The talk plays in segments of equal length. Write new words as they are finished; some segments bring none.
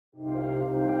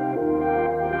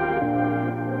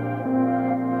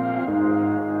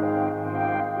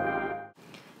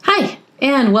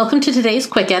and welcome to today's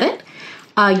quick edit.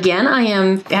 Again, I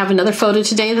have another photo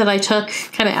today that I took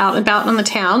kind of out and about on the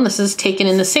town. This is taken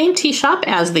in the same tea shop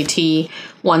as the tea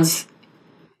ones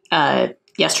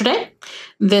yesterday.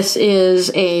 This is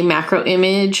a macro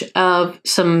image of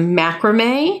some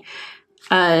macrame,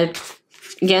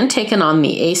 again taken on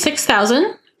the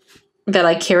A6000 that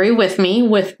I carry with me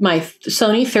with my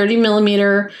Sony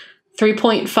 30mm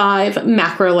 3.5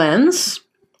 macro lens.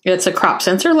 It's a crop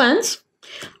sensor lens.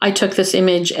 I took this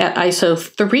image at ISO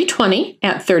 320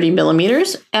 at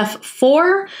 30mm,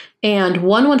 f4 and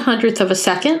 1/100th of a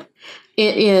second.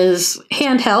 It is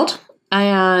handheld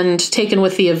and taken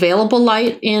with the available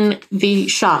light in the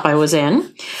shop I was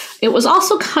in. It was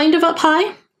also kind of up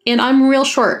high, and I'm real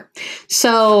short.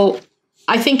 So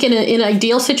I think in an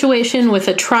ideal situation with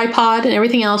a tripod and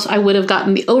everything else, I would have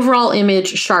gotten the overall image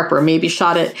sharper, maybe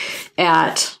shot it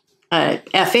at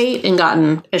f8 and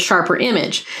gotten a sharper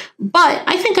image. But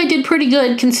I think I did pretty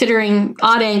good considering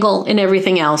odd angle and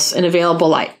everything else and available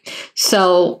light.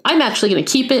 So I'm actually going to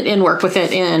keep it and work with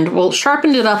it, and we'll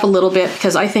sharpen it up a little bit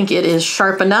because I think it is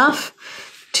sharp enough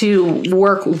to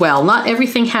work well. Not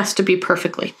everything has to be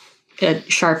perfectly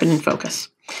sharp and in focus.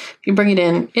 If you bring it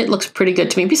in, it looks pretty good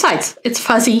to me. Besides, it's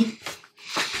fuzzy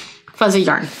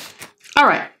yarn. All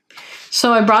right.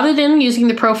 So I brought it in using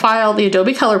the profile, the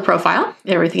Adobe Color profile.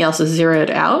 Everything else is zeroed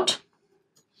out.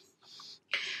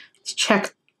 Let's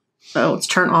check. Oh, let's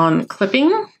turn on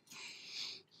clipping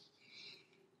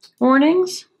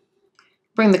warnings.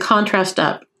 Bring the contrast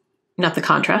up. Not the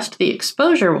contrast, the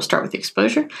exposure. We'll start with the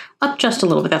exposure. Up just a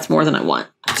little bit. That's more than I want.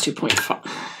 That's 2.5.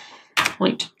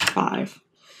 0.5.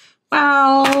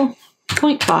 Wow.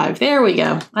 0.5. There we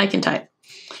go. I can type.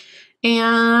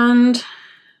 And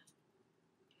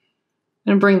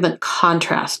I'm going to bring the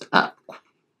contrast up.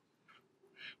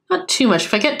 Not too much.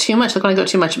 If I get too much, like when I go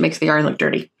too much, it makes the yarn look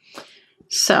dirty.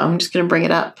 So I'm just going to bring it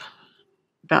up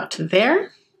about to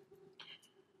there.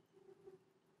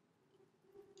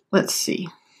 Let's see.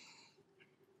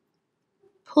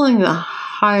 Pulling the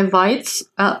highlights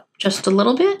up just a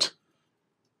little bit.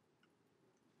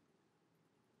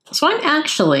 So I'm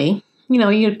actually,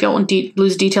 you don't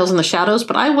lose details in the shadows,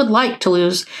 but I would like to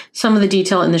lose some of the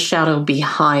detail in the shadow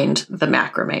behind the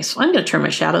macrame. So I'm going to turn my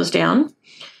shadows down.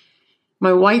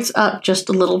 My whites up just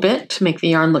a little bit to make the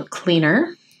yarn look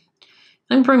cleaner.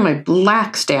 I'm bring my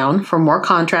blacks down for more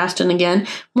contrast and, again,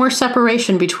 more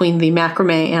separation between the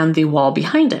macrame and the wall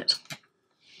behind it.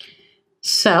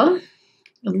 So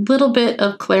a little bit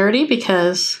of clarity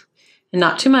because, and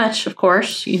not too much, of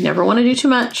course. You never want to do too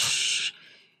much.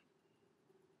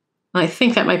 I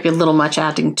think that might be a little much,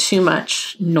 adding too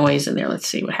much noise in there. Let's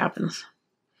see what happens.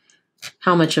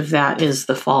 How much of that is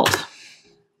the fault?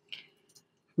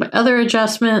 My other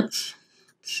adjustments,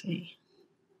 let's see.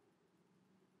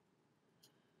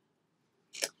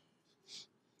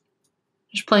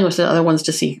 Just playing with the other ones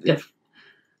to see if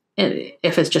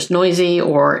it's just noisy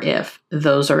or if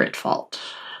those are at fault.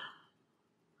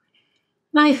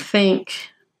 And I think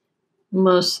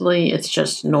mostly it's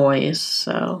just noise,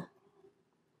 so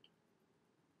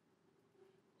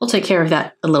we'll take care of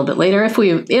that a little bit later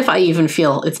if I even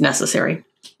feel it's necessary.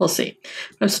 We'll see.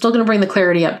 I'm still going to bring the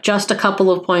clarity up just a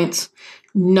couple of points,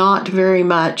 not very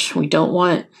much. We don't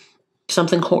want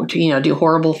something to do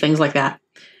horrible things like that.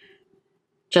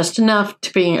 Just enough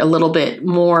to bring a little bit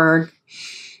more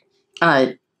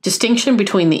distinction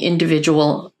between the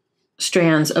individual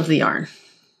strands of the yarn.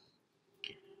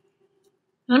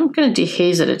 I'm going to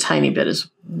dehaze it a tiny bit as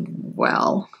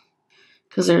well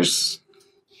because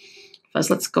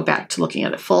let's go back to looking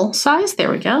at it full size. There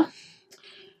we go.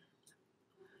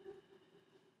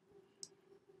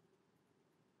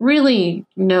 Really,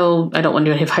 no, I don't want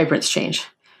to do any vibrance change.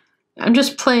 I'm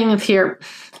just playing with here.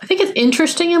 I think it's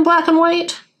interesting in black and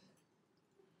white.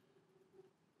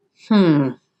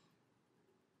 But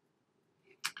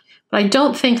I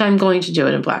don't think I'm going to do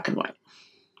it in black and white.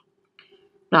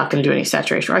 Not going to do any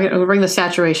saturation. I'm going to bring the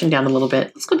saturation down a little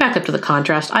bit. Let's go back up to the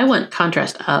contrast. I want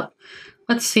contrast up.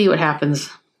 Let's see what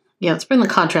happens. Yeah, let's bring the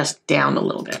contrast down a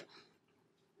little bit.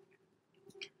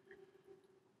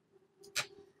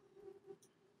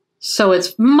 So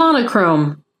it's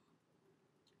monochrome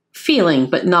feeling,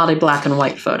 but not a black and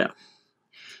white photo.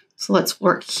 So let's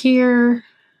work here.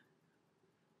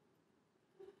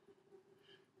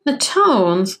 The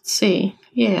tones, let's see.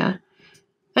 Yeah,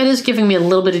 that is giving me a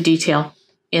little bit of detail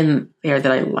in there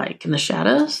that I like. In the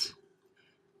shadows,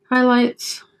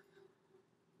 highlights.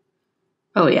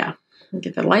 Oh yeah,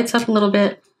 get the lights up a little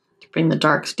bit, bring the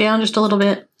darks down just a little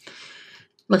bit.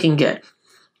 Looking good.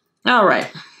 All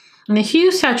right, and the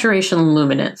hue, saturation,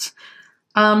 luminance.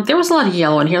 There was a lot of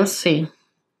yellow in here. Let's see.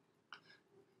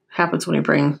 happens when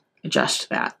we adjust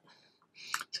that.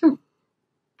 So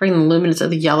bring the luminance of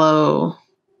the yellow.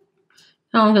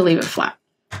 No, I'm gonna leave it flat.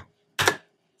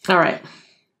 All right.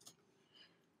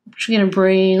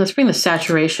 Let's bring the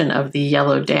saturation of the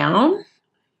yellow down,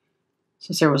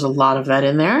 since there was a lot of that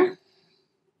in there.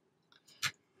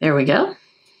 There we go.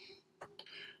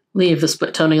 Leave the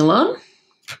split toning alone.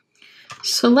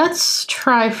 So let's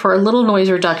try for a little noise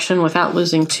reduction without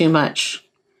losing too much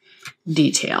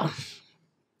detail.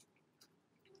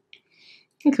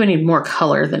 I think we need more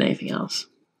color than anything else.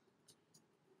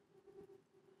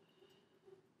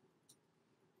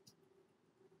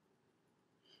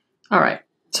 All right,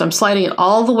 so I'm sliding it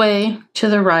all the way to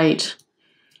the right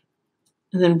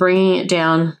and then bringing it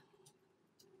down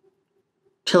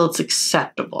till it's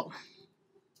acceptable.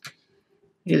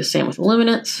 Do the same with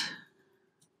luminance.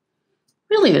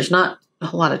 Really, there's not a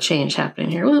whole lot of change happening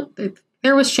here. Well,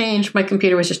 there was change. My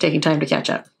computer was just taking time to catch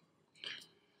up.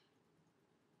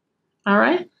 All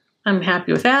right, I'm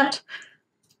happy with that.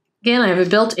 Again, I have a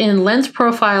built-in lens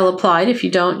profile applied. If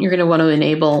you don't, you're going to want to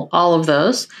enable all of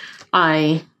those.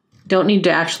 I don't need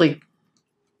to actually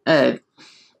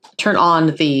turn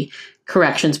on the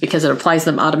corrections because it applies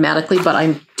them automatically, but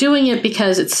I'm doing it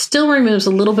because it still removes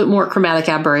a little bit more chromatic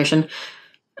aberration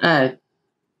than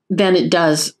it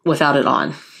does without it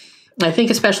on. I think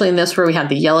especially in this where we have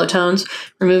the yellow tones,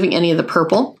 removing any of the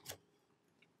purple,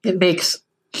 it makes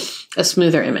a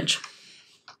smoother image.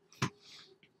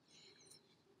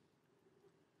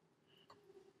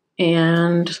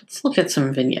 And let's look at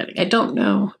some vignetting. I don't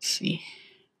know. Let's see.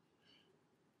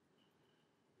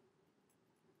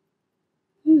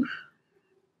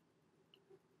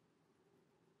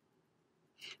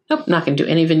 Nope, not going to do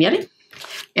any vignetting.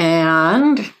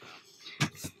 And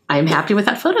I'm happy with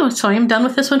that photo, so I am done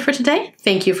with this one for today.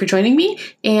 Thank you for joining me,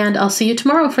 and I'll see you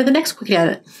tomorrow for the next quick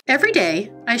edit. Every day,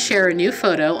 I share a new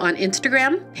photo on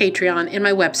Instagram, Patreon, and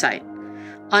my website.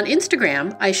 On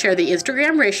Instagram, I share the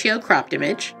Instagram ratio cropped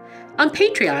image. On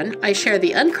Patreon, I share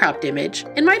the uncropped image,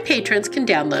 and my patrons can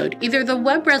download either the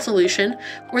web resolution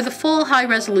or the full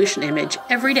high-resolution image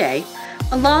every day,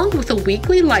 along with a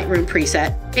weekly Lightroom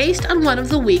preset based on one of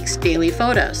the week's daily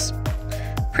photos.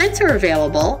 Prints are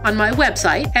available on my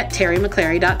website at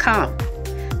terrymcclary.com.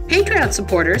 Patreon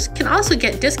supporters can also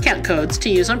get discount codes to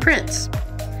use on prints.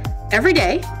 Every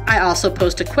day, I also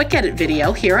post a quick edit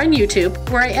video here on YouTube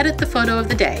where I edit the photo of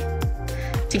the day.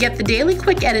 To get the daily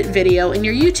quick edit video in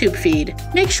your YouTube feed,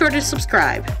 make sure to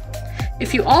subscribe.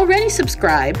 If you already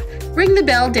subscribe, ring the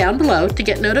bell down below to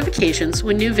get notifications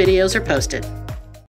when new videos are posted.